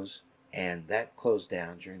shows, and that closed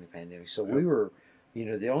down during the pandemic. So we were,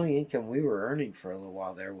 the only income we were earning for a little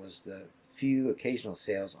while there was the few occasional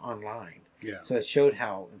sales online. Yeah. So it showed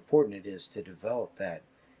how important it is to develop that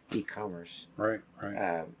e-commerce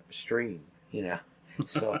stream.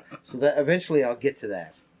 So that eventually I'll get to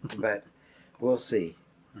that, but we'll see.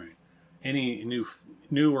 Right. Any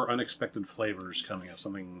new or unexpected flavors coming up?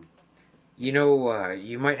 Something.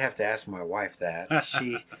 You might have to ask my wife that.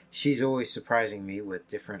 She's always surprising me with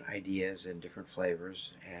different ideas and different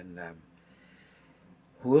flavors, and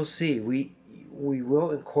we'll see. We will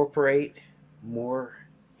incorporate more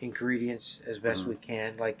ingredients as best we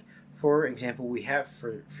can. Like, for example, we have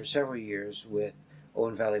for several years with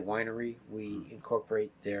Owen Valley Winery, we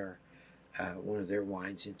incorporate their one of their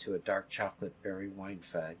wines into a dark chocolate berry wine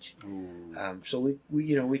fudge. So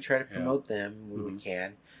we try to promote them when we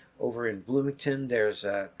can. Over in Bloomington, there's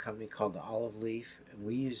a company called the Olive Leaf, and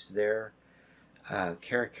we use their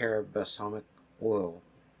Caracara balsamic oil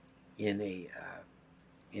in a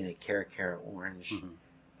Caracara orange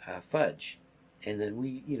fudge, and then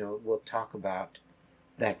we'll talk about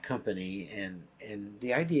that company, and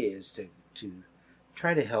the idea is to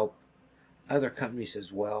try to help other companies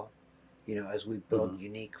as well, as we build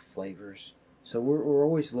unique flavors. So we're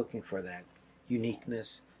always looking for that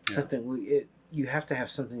uniqueness, something you have to have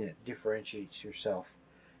something that differentiates yourself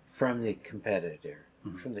from the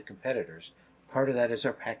competitors. Part of that is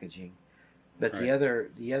our packaging, but the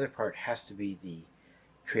other part has to be the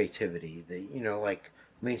creativity. Like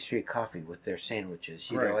Main Street Coffee with their sandwiches.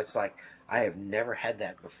 It's like, I have never had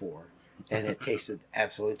that before, and it tasted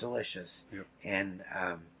absolutely delicious. Yep. And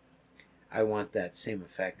I want that same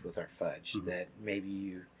effect with our fudge. That maybe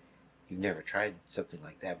you've never tried something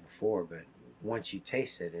like that before, but once you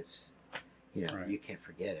taste it, it's you can't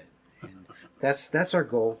forget it, and that's our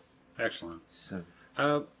goal. Excellent. So,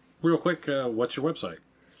 real quick, what's your website?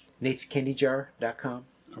 NatesCandyJar.com.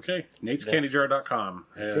 Okay, NatesCandyJar.com.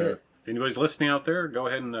 That's it. If anybody's listening out there, go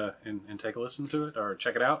ahead and take a listen to it or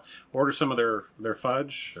check it out. Order some of their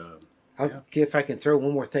fudge. If I can throw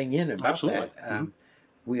one more thing in about Absolutely. that.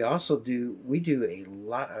 We also do a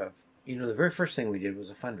lot of, the very first thing we did was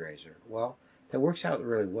a fundraiser. Well, that works out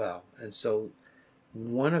really well, and so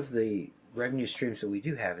one of the revenue streams that we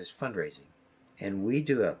do have is fundraising, and we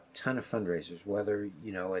do a ton of fundraisers, whether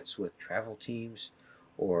it's with travel teams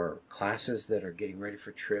or classes that are getting ready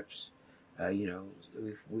for trips.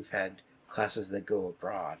 We've had classes that go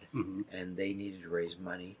abroad, and they needed to raise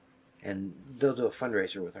money, and they'll do a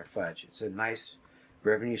fundraiser with our fudge. It's a nice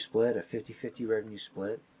revenue split, a 50-50 revenue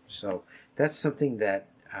split. So that's something that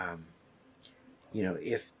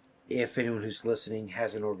if anyone who's listening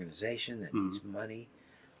has an organization that needs money,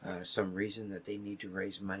 some reason that they need to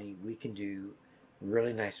raise money, we can do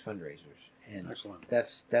really nice fundraisers. And excellent.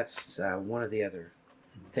 That's one of the other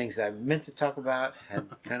things I meant to talk about, had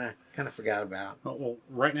kind of forgot about. Well,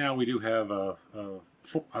 right now we do have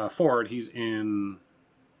Ford. He's in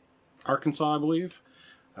Arkansas, I believe,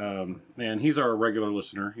 and he's our regular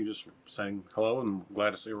listener. He just saying hello and glad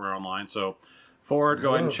to see we're online. So, Ford,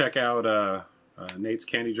 go ahead and check out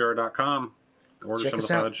NatesCandyJar.com. Order some of the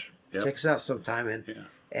fudge. Yep. Check us out sometime,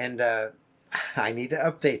 and I need to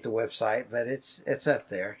update the website, but it's up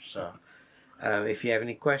there. So if you have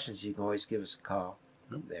any questions, you can always give us a call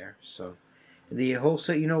there. So the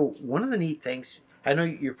wholesale, one of the neat things, I know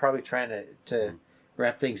you're probably trying to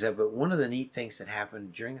wrap things up, but one of the neat things that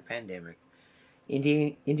happened during the pandemic,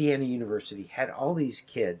 Indiana University had all these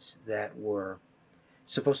kids that were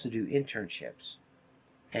supposed to do internships,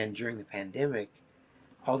 and during the pandemic,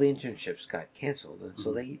 all the internships got canceled, and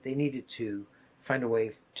so they needed to find a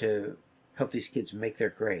way to help these kids make their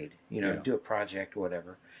grade, do a project or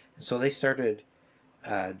whatever. And so they started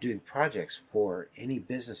doing projects for any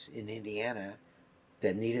business in Indiana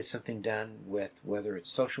that needed something done with, whether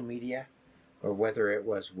it's social media or whether it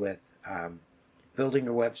was with building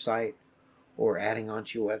a website or adding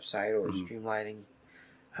onto your website or streamlining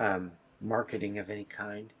marketing of any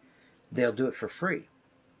kind. They'll do it for free.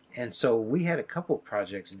 And so we had a couple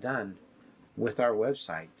projects done with our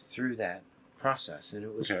website through that process, and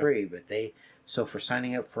it was free. But so for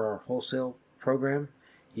signing up for our wholesale program,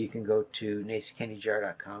 you can go to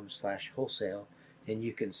natescandyjar.com/wholesale, and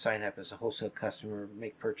you can sign up as a wholesale customer,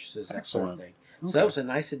 make purchases, that sort of thing. So that was a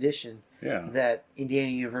nice addition that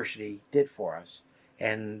Indiana University did for us,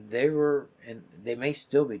 and they may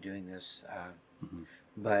still be doing this,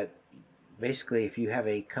 but basically, if you have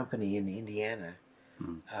a company in Indiana,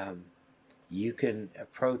 you can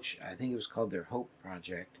approach, I think it was called their Hope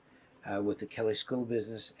Project, with the Kelley School of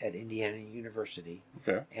Business at Indiana University.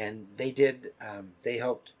 Okay. And they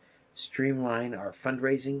helped streamline our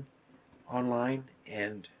fundraising online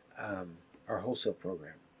and our wholesale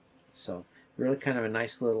program. So really kind of a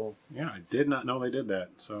nice little... Yeah, I did not know they did that.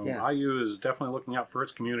 So IU is definitely looking out for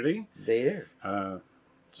its community. They are.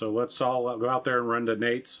 So let's all go out there and run to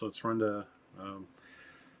Nate's. Let's run to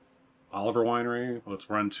Oliver Winery. Let's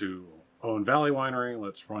run to Owen Valley Winery.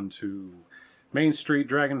 Let's run to Main Street,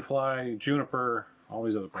 Dragonfly, Juniper, all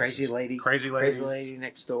these other places. Crazy Lady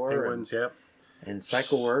next door. Penguins, and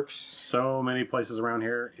Cycle Works. So many places around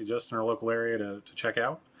here, just in our local area to check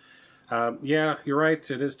out. Yeah, you're right.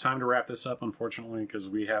 It is time to wrap this up, unfortunately, because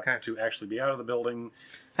we have to actually be out of the building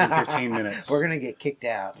in 15 minutes. We're going to get kicked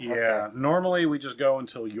out. Yeah. Normally, we just go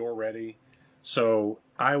until you're ready. So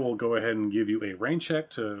I will go ahead and give you a rain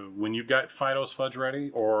check to when you've got Fido's Fudge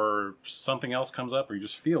ready, or something else comes up, or you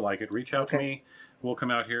just feel like it. Reach out to me. We'll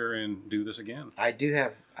come out here and do this again. I do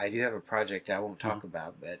have a project I won't talk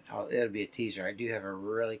about, but it'll be a teaser. I do have a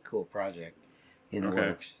really cool project in the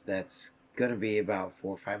works that's going to be about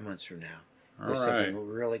 4 or 5 months from now. There's something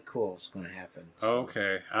really cool is going to happen. So.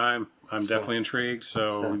 Okay, I'm definitely intrigued.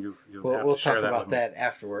 So you'll have we'll to share talk that about with me. that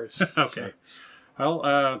afterwards. Okay.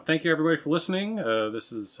 Well, thank you everybody for listening.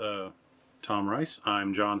 This is Tom Rice.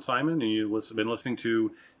 I'm John Simon, and you've been listening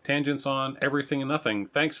to Tangents on Everything and Nothing.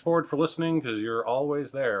 Thanks, Ford, for listening, because you're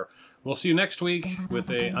always there. We'll see you next week with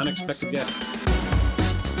an unexpected guest.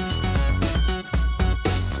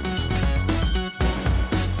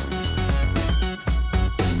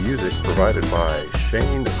 Music provided by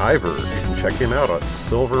Shane Ivor. You can check him out at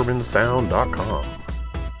silvermansound.com.